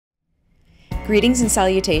Greetings and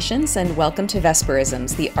salutations, and welcome to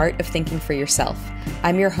Vesperisms, the art of thinking for yourself.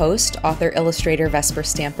 I'm your host, author-illustrator Vesper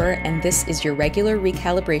Stamper, and this is your regular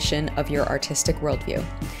recalibration of your artistic worldview.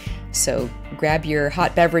 So grab your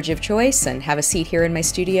hot beverage of choice and have a seat here in my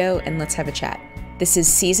studio, and let's have a chat. This is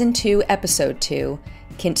Season 2, Episode 2,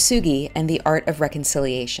 Kintsugi and the Art of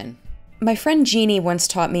Reconciliation. My friend Jeannie once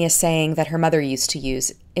taught me a saying that her mother used to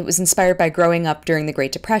use. It was inspired by growing up during the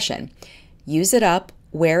Great Depression. Use it up,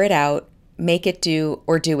 wear it out, make it do,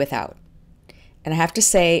 or do without. And I have to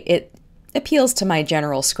say, it appeals to my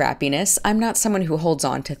general scrappiness. I'm not someone who holds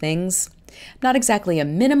on to things. I'm not exactly a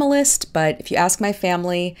minimalist, but if you ask my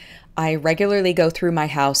family, I regularly go through my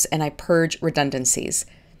house and I purge redundancies.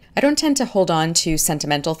 I don't tend to hold on to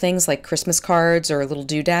sentimental things like Christmas cards or little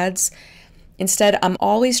doodads. Instead, I'm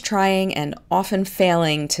always trying and often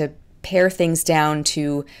failing to pare things down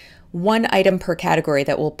to one item per category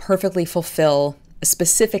that will perfectly fulfill a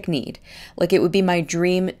specific need. Like it would be my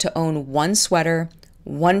dream to own one sweater,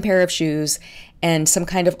 one pair of shoes, and some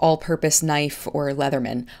kind of all-purpose knife or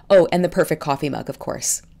Leatherman. Oh, and the perfect coffee mug, of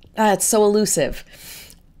course. It's so elusive.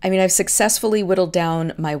 I mean, I've successfully whittled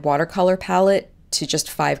down my watercolor palette to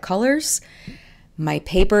just 5 colors, my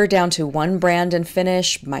paper down to one brand and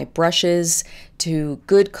finish, my brushes to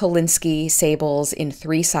good Kolinsky Sables in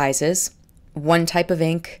 3 sizes, one type of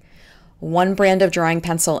ink, one brand of drawing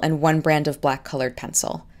pencil, and one brand of black colored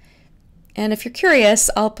pencil. And if you're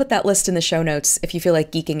curious, I'll put that list in the show notes if you feel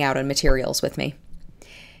like geeking out on materials with me.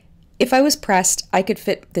 If I was pressed, I could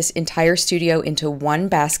fit this entire studio into one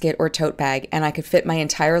basket or tote bag, and I could fit my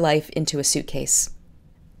entire life into a suitcase.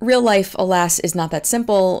 Real life, alas, is not that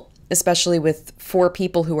simple, especially with 4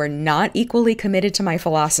 people who are not equally committed to my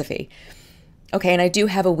philosophy. Okay, and I do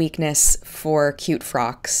have a weakness for cute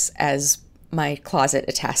frocks, as my closet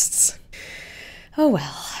attests. Oh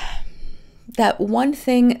well. That one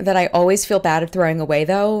thing that I always feel bad at throwing away,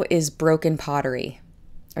 though, is broken pottery.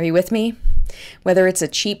 Are you with me? Whether it's a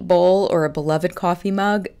cheap bowl or a beloved coffee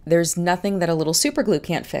mug, there's nothing that a little superglue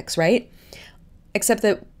can't fix, right? Except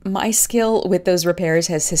that my skill with those repairs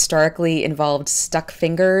has historically involved stuck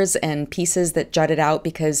fingers and pieces that jutted out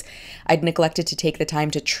because I'd neglected to take the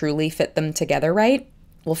time to truly fit them together right.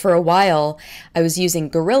 Well, for a while, I was using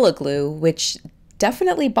Gorilla Glue, which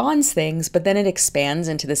definitely bonds things, but then it expands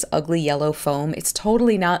into this ugly yellow foam. It's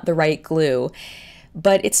totally not the right glue,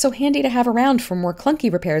 but it's so handy to have around for more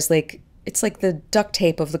clunky repairs. It's like the duct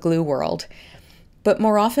tape of the glue world. But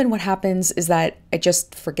more often what happens is that I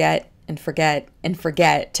just forget and forget and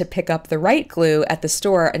forget to pick up the right glue at the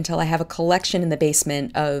store until I have a collection in the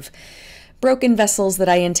basement of broken vessels that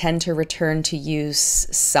I intend to return to use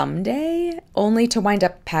someday, only to wind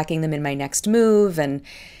up packing them in my next move and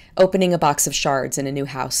opening a box of shards in a new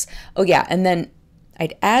house. Oh yeah, and then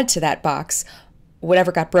I'd add to that box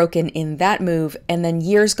whatever got broken in that move, and then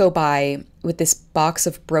years go by with this box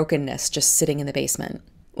of brokenness just sitting in the basement.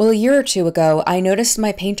 Well, a year or 2 ago, I noticed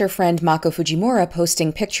my painter friend Mako Fujimura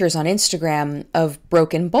posting pictures on Instagram of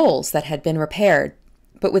broken bowls that had been repaired,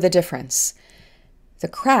 but with a difference. The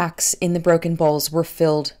cracks in the broken bowls were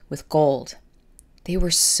filled with gold. They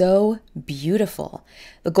were so beautiful.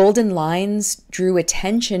 The golden lines drew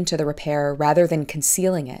attention to the repair rather than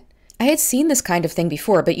concealing it. I had seen this kind of thing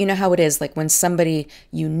before, but you know how it is, like when somebody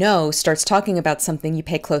you know starts talking about something, you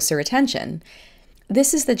pay closer attention.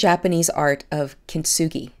 This is the Japanese art of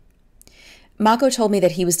Kintsugi. Mako told me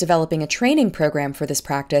that he was developing a training program for this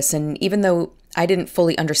practice, and even though I didn't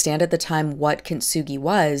fully understand at the time what Kintsugi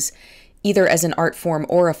was, either as an art form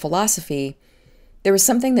or a philosophy, there was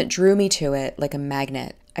something that drew me to it like a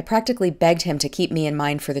magnet. I practically begged him to keep me in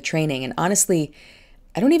mind for the training, and honestly,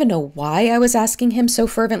 I don't even know why I was asking him so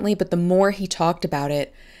fervently, but the more he talked about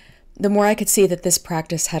it, the more I could see that this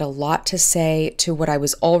practice had a lot to say to what I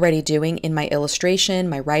was already doing in my illustration,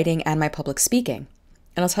 my writing, and my public speaking.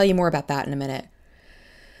 And I'll tell you more about that in a minute.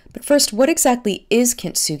 But first, what exactly is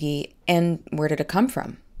Kintsugi, and where did it come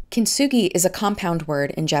from? Kintsugi is a compound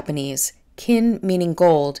word in Japanese, kin meaning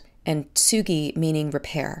gold, and tsugi meaning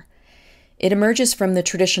repair. It emerges from the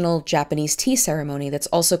traditional Japanese tea ceremony that's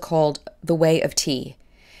also called the Way of Tea,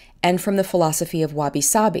 and from the philosophy of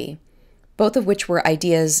wabi-sabi, both of which were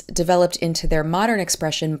ideas developed into their modern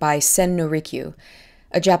expression by Sen no Rikyu,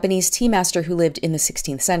 a Japanese tea master who lived in the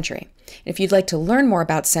 16th century. If you'd like to learn more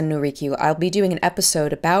about Sen no Rikyu, I'll be doing an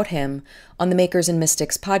episode about him on the Makers and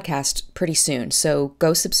Mystics podcast pretty soon, so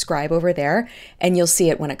go subscribe over there and you'll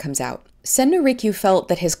see it when it comes out. Sen no Rikyu felt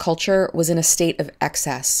that his culture was in a state of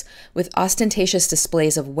excess, with ostentatious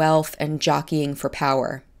displays of wealth and jockeying for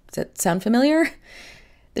power. Does that sound familiar?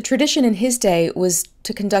 The tradition in his day was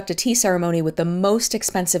to conduct a tea ceremony with the most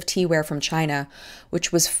expensive teaware from China,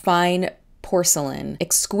 which was fine, porcelain,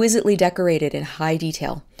 exquisitely decorated in high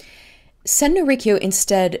detail. Sen no Rikyo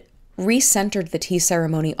instead recentered the tea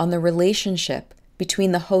ceremony on the relationship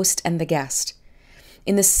between the host and the guest,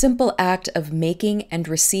 in the simple act of making and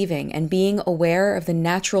receiving and being aware of the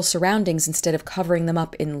natural surroundings instead of covering them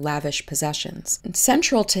up in lavish possessions. And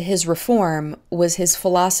central to his reform was his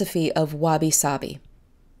philosophy of wabi-sabi.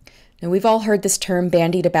 Now, we've all heard this term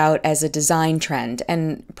bandied about as a design trend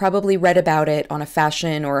and probably read about it on a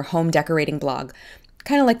fashion or home decorating blog,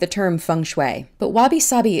 kind of like the term feng shui. But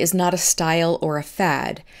wabi-sabi is not a style or a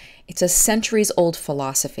fad. It's a centuries-old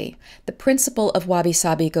philosophy. The principle of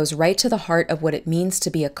wabi-sabi goes right to the heart of what it means to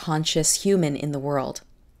be a conscious human in the world.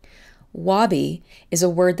 Wabi is a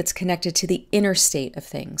word that's connected to the inner state of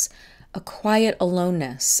things, a quiet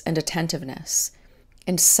aloneness and attentiveness.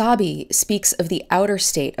 And sabi speaks of the outer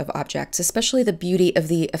state of objects, especially the beauty of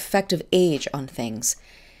the effect of age on things.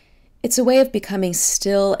 It's a way of becoming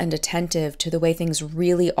still and attentive to the way things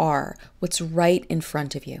really are, what's right in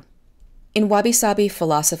front of you. In wabi-sabi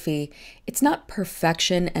philosophy, it's not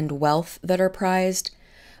perfection and wealth that are prized,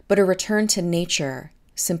 but a return to nature,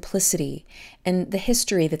 simplicity, and the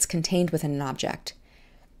history that's contained within an object.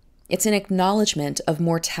 It's an acknowledgement of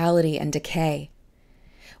mortality and decay.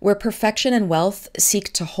 Where perfection and wealth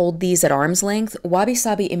seek to hold these at arm's length,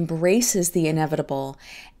 wabi-sabi embraces the inevitable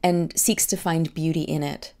and seeks to find beauty in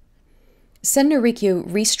it. Sen no Rikyo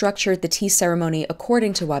restructured the tea ceremony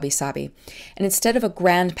according to wabi-sabi, and instead of a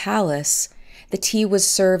grand palace, the tea was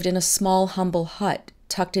served in a small, humble hut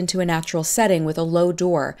tucked into a natural setting with a low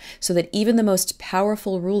door so that even the most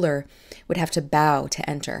powerful ruler would have to bow to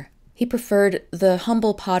enter. He preferred the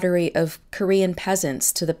humble pottery of Korean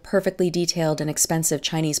peasants to the perfectly detailed and expensive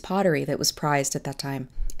Chinese pottery that was prized at that time.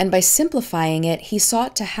 And by simplifying it, he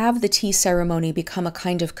sought to have the tea ceremony become a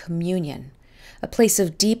kind of communion, a place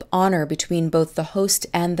of deep honor between both the host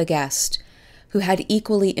and the guest, who had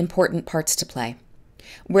equally important parts to play,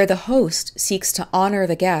 where the host seeks to honor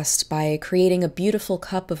the guest by creating a beautiful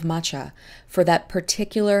cup of matcha for that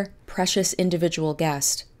particular precious individual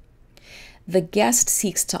guest. The guest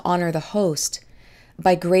seeks to honor the host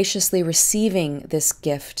by graciously receiving this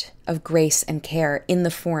gift of grace and care in the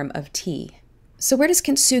form of tea. So where does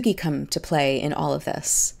Kintsugi come to play in all of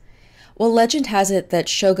this? Well, legend has it that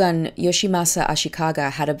Shogun Yoshimasa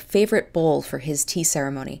Ashikaga had a favorite bowl for his tea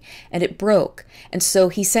ceremony, and it broke, and so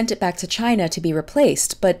he sent it back to China to be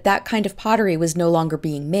replaced, but that kind of pottery was no longer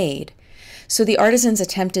being made. So the artisans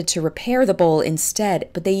attempted to repair the bowl instead,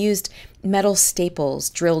 but they used metal staples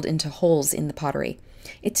drilled into holes in the pottery.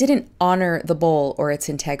 It didn't honor the bowl or its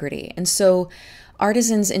integrity, and so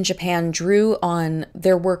artisans in Japan drew on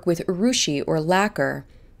their work with urushi or lacquer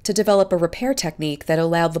to develop a repair technique that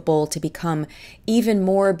allowed the bowl to become even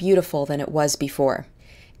more beautiful than it was before.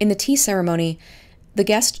 In the tea ceremony, the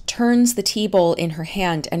guest turns the tea bowl in her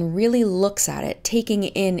hand and really looks at it, taking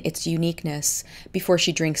in its uniqueness before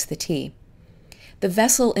she drinks the tea. The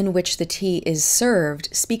vessel in which the tea is served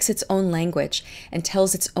speaks its own language and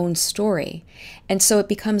tells its own story, and so it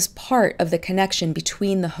becomes part of the connection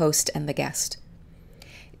between the host and the guest.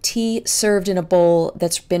 Tea served in a bowl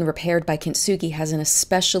that's been repaired by Kintsugi has an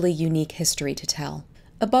especially unique history to tell.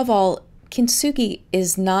 Above all, Kintsugi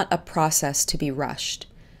is not a process to be rushed.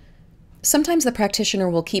 Sometimes the practitioner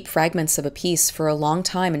will keep fragments of a piece for a long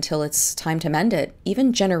time until it's time to mend it,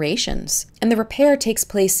 even generations. And the repair takes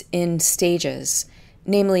place in stages,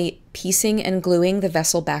 namely piecing and gluing the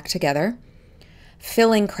vessel back together,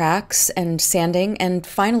 filling cracks and sanding, and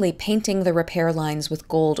finally painting the repair lines with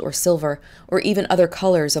gold or silver or even other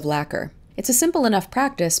colors of lacquer. It's a simple enough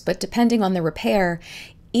practice, but depending on the repair,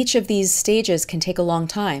 each of these stages can take a long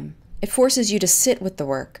time. It forces you to sit with the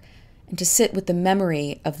work and to sit with the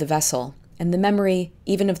memory of the vessel and the memory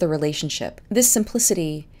even of the relationship. This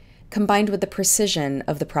simplicity, combined with the precision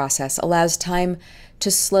of the process, allows time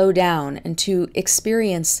to slow down and to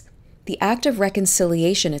experience the act of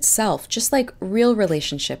reconciliation itself, just like real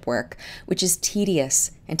relationship work, which is tedious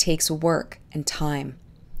and takes work and time.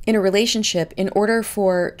 In a relationship, in order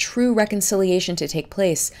for true reconciliation to take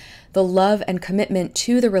place, the love and commitment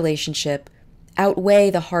to the relationship outweigh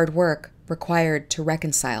the hard work required to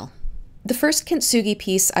reconcile. The first Kintsugi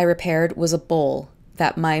piece I repaired was a bowl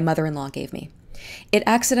that my mother-in-law gave me. It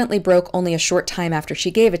accidentally broke only a short time after she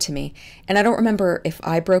gave it to me, and I don't remember if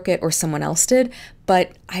I broke it or someone else did,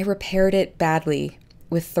 but I repaired it badly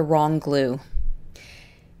with the wrong glue.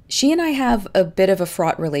 She and I have a bit of a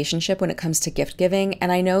fraught relationship when it comes to gift giving,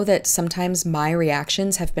 and I know that sometimes my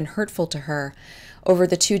reactions have been hurtful to her over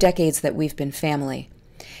the 2 decades that we've been family.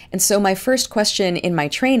 And so my first question in my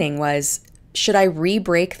training was, should I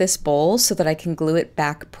re-break this bowl so that I can glue it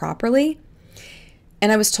back properly?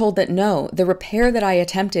 And I was told that no, the repair that I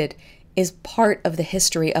attempted is part of the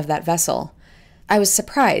history of that vessel. I was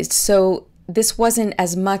surprised. So this wasn't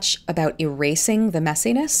as much about erasing the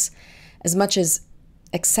messiness as much as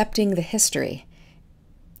accepting the history.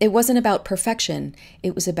 It wasn't about perfection,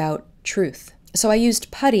 it was about truth. So I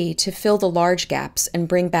used putty to fill the large gaps and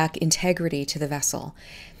bring back integrity to the vessel.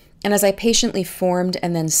 And as I patiently formed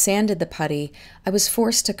and then sanded the putty, I was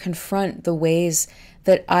forced to confront the ways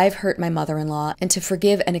that I've hurt my mother-in-law and to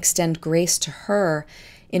forgive and extend grace to her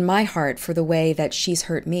in my heart for the way that she's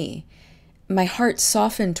hurt me. My heart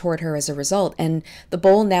softened toward her as a result, and the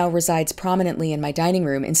bowl now resides prominently in my dining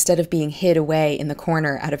room instead of being hid away in the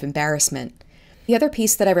corner out of embarrassment. The other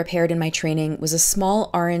piece that I repaired in my training was a small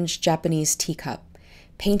orange Japanese teacup,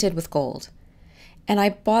 painted with gold. And I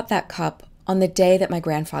bought that cup on the day that my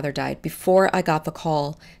grandfather died, before I got the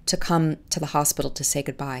call to come to the hospital to say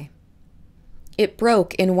goodbye. It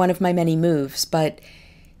broke in one of my many moves, but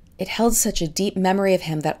it held such a deep memory of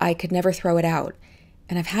him that I could never throw it out,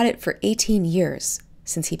 and I've had it for 18 years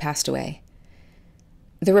since he passed away.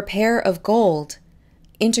 The repair of gold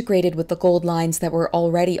integrated with the gold lines that were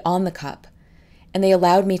already on the cup, and they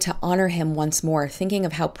allowed me to honor him once more, thinking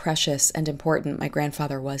of how precious and important my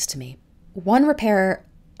grandfather was to me. One repair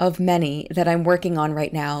of many that I'm working on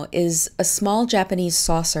right now is a small Japanese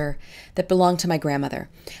saucer that belonged to my grandmother.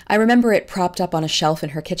 I remember it propped up on a shelf in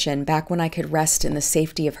her kitchen back when I could rest in the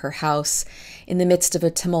safety of her house in the midst of a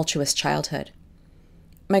tumultuous childhood.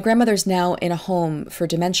 My grandmother's now in a home for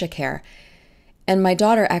dementia care, and my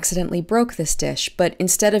daughter accidentally broke this dish, but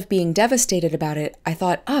instead of being devastated about it, I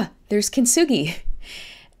thought, there's Kintsugi.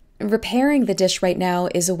 Repairing the dish right now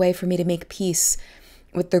is a way for me to make peace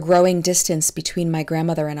with the growing distance between my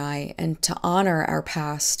grandmother and I, and to honor our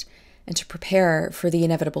past and to prepare for the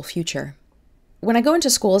inevitable future. When I go into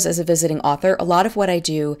schools as a visiting author, a lot of what I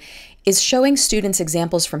do is showing students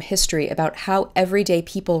examples from history about how everyday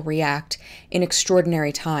people react in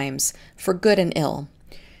extraordinary times, for good and ill.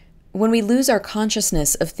 When we lose our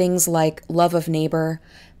consciousness of things like love of neighbor,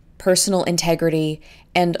 personal integrity,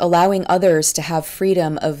 and allowing others to have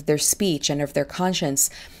freedom of their speech and of their conscience,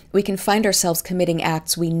 we can find ourselves committing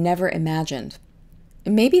acts we never imagined.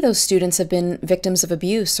 Maybe those students have been victims of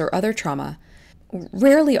abuse or other trauma.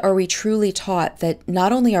 Rarely are we truly taught that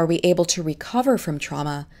not only are we able to recover from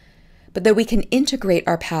trauma, but that we can integrate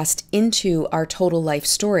our past into our total life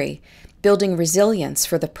story, building resilience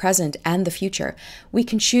for the present and the future. We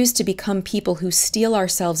can choose to become people who steel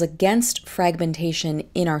ourselves against fragmentation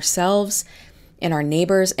in ourselves, in our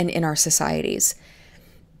neighbors, and in our societies.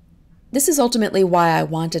 This is ultimately why I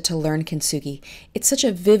wanted to learn Kintsugi. It's such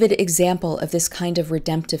a vivid example of this kind of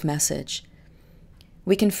redemptive message.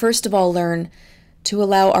 We can first of all learn to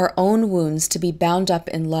allow our own wounds to be bound up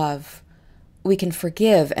in love. We can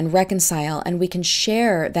forgive and reconcile, and we can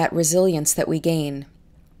share that resilience that we gain.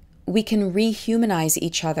 We can rehumanize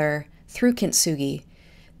each other through Kintsugi,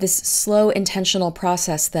 this slow, intentional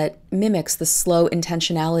process that mimics the slow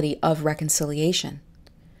intentionality of reconciliation.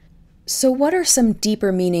 So what are some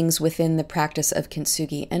deeper meanings within the practice of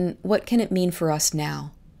Kintsugi, and what can it mean for us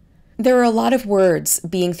now? There are a lot of words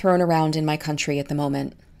being thrown around in my country at the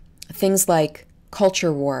moment. Things like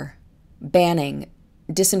culture war, banning,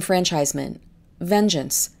 disenfranchisement,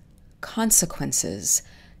 vengeance, consequences,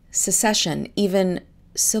 secession, even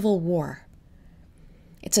civil war.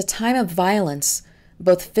 It's a time of violence,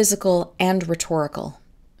 both physical and rhetorical.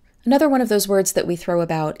 Another one of those words that we throw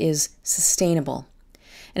about is sustainable.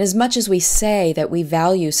 And as much as we say that we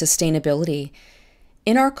value sustainability,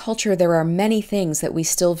 in our culture there are many things that we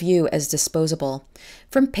still view as disposable,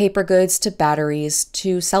 from paper goods to batteries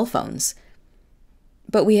to cell phones.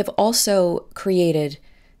 But we have also created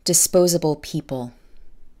disposable people.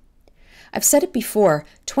 I've said it before,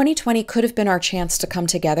 2020 could have been our chance to come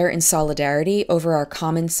together in solidarity over our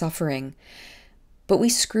common suffering, but we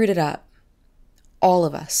screwed it up. All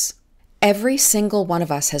of us. Every single one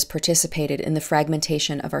of us has participated in the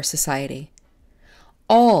fragmentation of our society.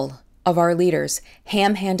 All of our leaders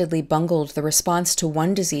ham-handedly bungled the response to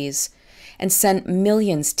one disease and sent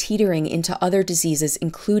millions teetering into other diseases,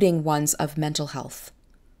 including ones of mental health.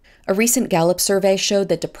 A recent Gallup survey showed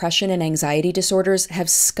that depression and anxiety disorders have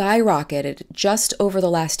skyrocketed just over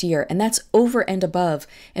the last year, and that's over and above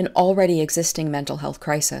an already existing mental health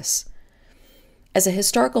crisis. As a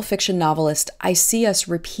historical fiction novelist, I see us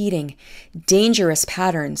repeating dangerous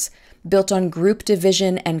patterns built on group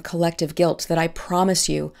division and collective guilt that I promise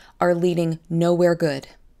you are leading nowhere good.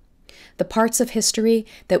 The parts of history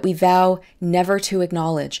that we vow never to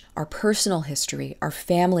acknowledge, our personal history, our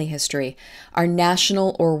family history, our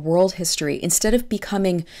national or world history, instead of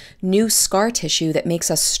becoming new scar tissue that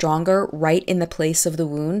makes us stronger right in the place of the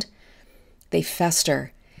wound, they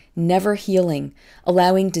fester, never healing,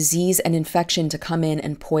 allowing disease and infection to come in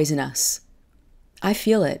and poison us. I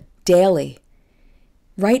feel it daily,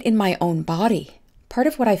 right in my own body. Part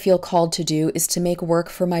of what I feel called to do is to make work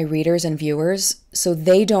for my readers and viewers so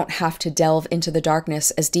they don't have to delve into the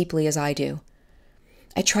darkness as deeply as I do.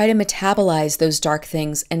 I try to metabolize those dark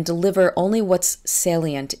things and deliver only what's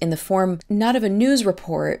salient in the form not of a news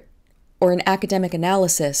report or an academic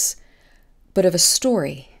analysis, but of a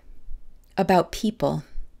story about people,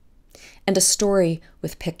 and a story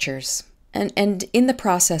with pictures. And in the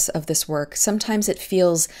process of this work, sometimes it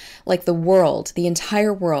feels like the world, the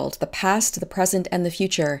entire world, the past, the present, and the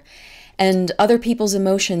future, and other people's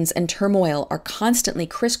emotions and turmoil are constantly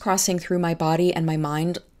crisscrossing through my body and my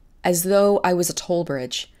mind as though I was a toll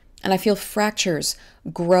bridge. And I feel fractures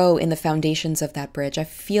grow in the foundations of that bridge. I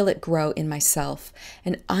feel it grow in myself.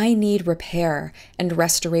 And I need repair and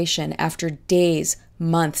restoration after days,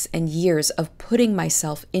 months, and years of putting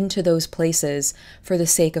myself into those places for the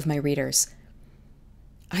sake of my readers.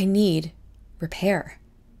 I need repair.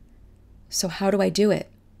 So how do I do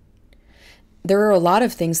it? There are a lot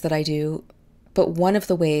of things that I do, but one of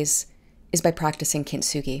the ways is by practicing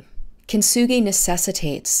Kintsugi. Kintsugi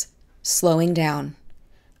necessitates slowing down,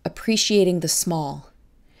 appreciating the small,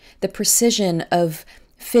 the precision of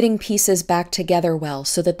fitting pieces back together well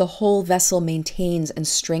so that the whole vessel maintains and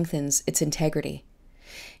strengthens its integrity.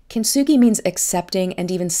 Kintsugi means accepting and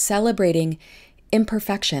even celebrating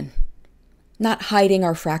imperfection, not hiding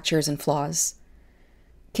our fractures and flaws.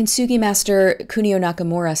 Kintsugi master Kunio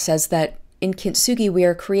Nakamura says that in Kintsugi we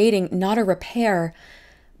are creating not a repair,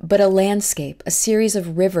 but a landscape, a series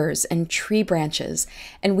of rivers and tree branches,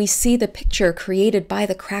 and we see the picture created by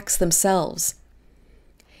the cracks themselves.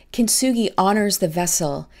 Kintsugi honors the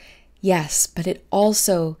vessel, yes, but it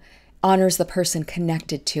also honors the person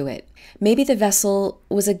connected to it. Maybe the vessel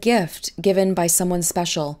was a gift given by someone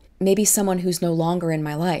special, maybe someone who's no longer in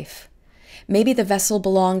my life. Maybe the vessel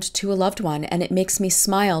belonged to a loved one, and it makes me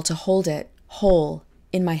smile to hold it whole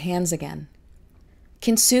in my hands again.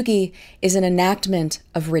 Kintsugi is an enactment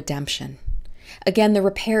of redemption. Again, the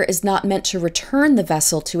repair is not meant to return the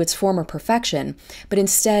vessel to its former perfection, but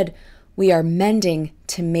instead, we are mending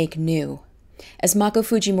to make new. As Mako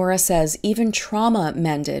Fujimura says, even trauma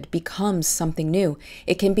mended becomes something new.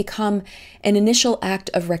 It can become an initial act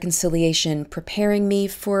of reconciliation, preparing me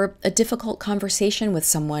for a difficult conversation with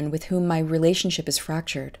someone with whom my relationship is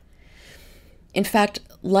fractured. In fact,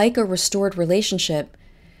 like a restored relationship,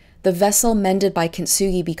 the vessel mended by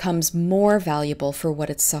Kintsugi becomes more valuable for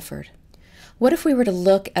what it suffered. What if we were to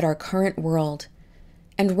look at our current world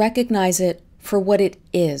and recognize it for what it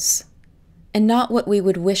is, and not what we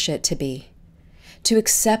would wish it to be, to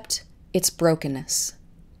accept its brokenness?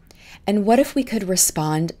 And what if we could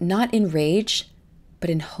respond not in rage,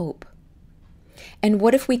 but in hope? And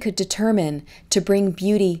what if we could determine to bring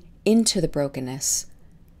beauty into the brokenness,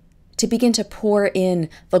 to begin to pour in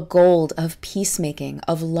the gold of peacemaking,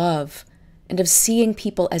 of love, and of seeing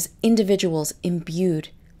people as individuals imbued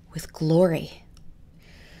with glory?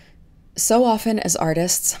 So often as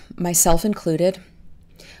artists, myself included,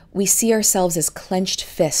 we see ourselves as clenched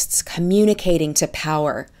fists communicating to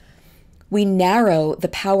power. We narrow the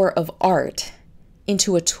power of art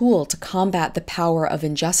into a tool to combat the power of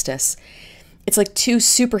injustice. It's like two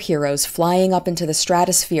superheroes flying up into the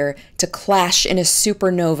stratosphere to clash in a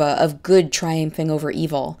supernova of good triumphing over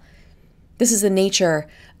evil. This is the nature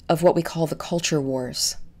of what we call the culture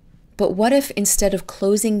wars. But what if instead of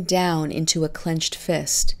closing down into a clenched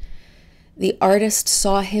fist, the artist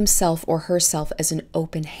saw himself or herself as an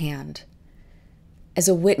open hand, as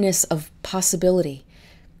a witness of possibility,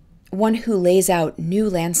 one who lays out new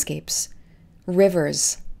landscapes,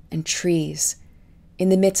 rivers and trees, in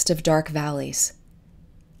the midst of dark valleys,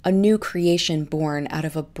 a new creation born out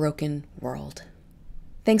of a broken world.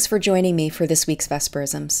 Thanks for joining me for this week's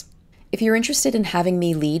Vesperisms. If you're interested in having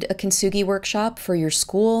me lead a Kintsugi workshop for your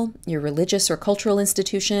school, your religious or cultural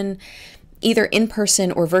institution, either in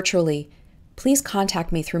person or virtually, please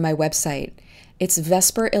contact me through my website. It's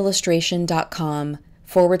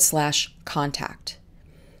vesperillustrations.com/contact.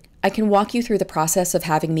 I can walk you through the process of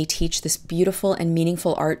having me teach this beautiful and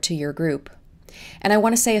meaningful art to your group. And I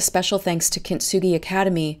want to say a special thanks to Kintsugi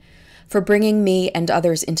Academy for bringing me and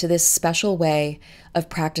others into this special way of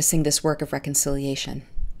practicing this work of reconciliation.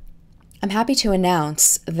 I'm happy to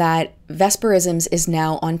announce that Vesperisms is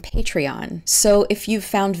now on Patreon. So if you've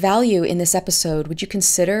found value in this episode, would you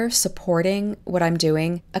consider supporting what I'm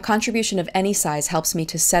doing? A contribution of any size helps me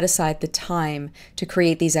to set aside the time to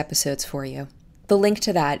create these episodes for you. The link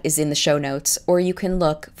to that is in the show notes, or you can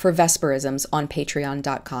look for Vesperisms on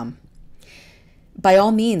patreon.com. By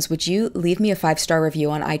all means, would you leave me a 5-star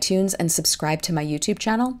review on iTunes and subscribe to my YouTube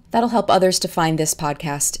channel? That'll help others to find this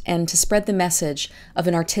podcast and to spread the message of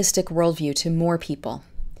an artistic worldview to more people.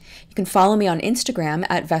 You can follow me on Instagram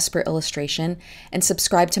at Vesper Illustration and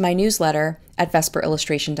subscribe to my newsletter at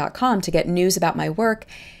vesperillustration.com to get news about my work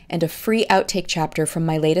and a free outtake chapter from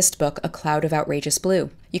my latest book, A Cloud of Outrageous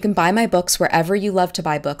Blue. You can buy my books wherever you love to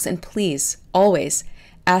buy books, and please, always,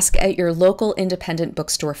 ask at your local independent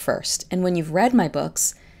bookstore first. And when you've read my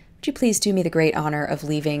books, would you please do me the great honor of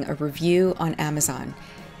leaving a review on Amazon?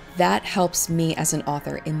 That helps me as an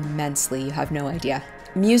author immensely, you have no idea.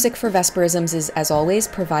 Music for Vesperisms is, as always,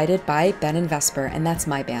 provided by Ben and Vesper, and that's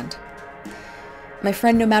my band. My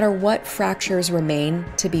friend, no matter what fractures remain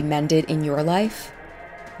to be mended in your life,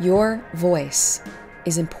 your voice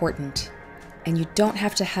is important, and you don't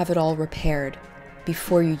have to have it all repaired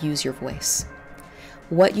before you use your voice.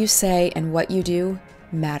 What you say and what you do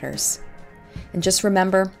matters. And just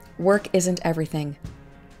remember, work isn't everything,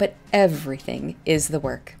 but everything is the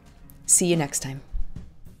work. See you next time.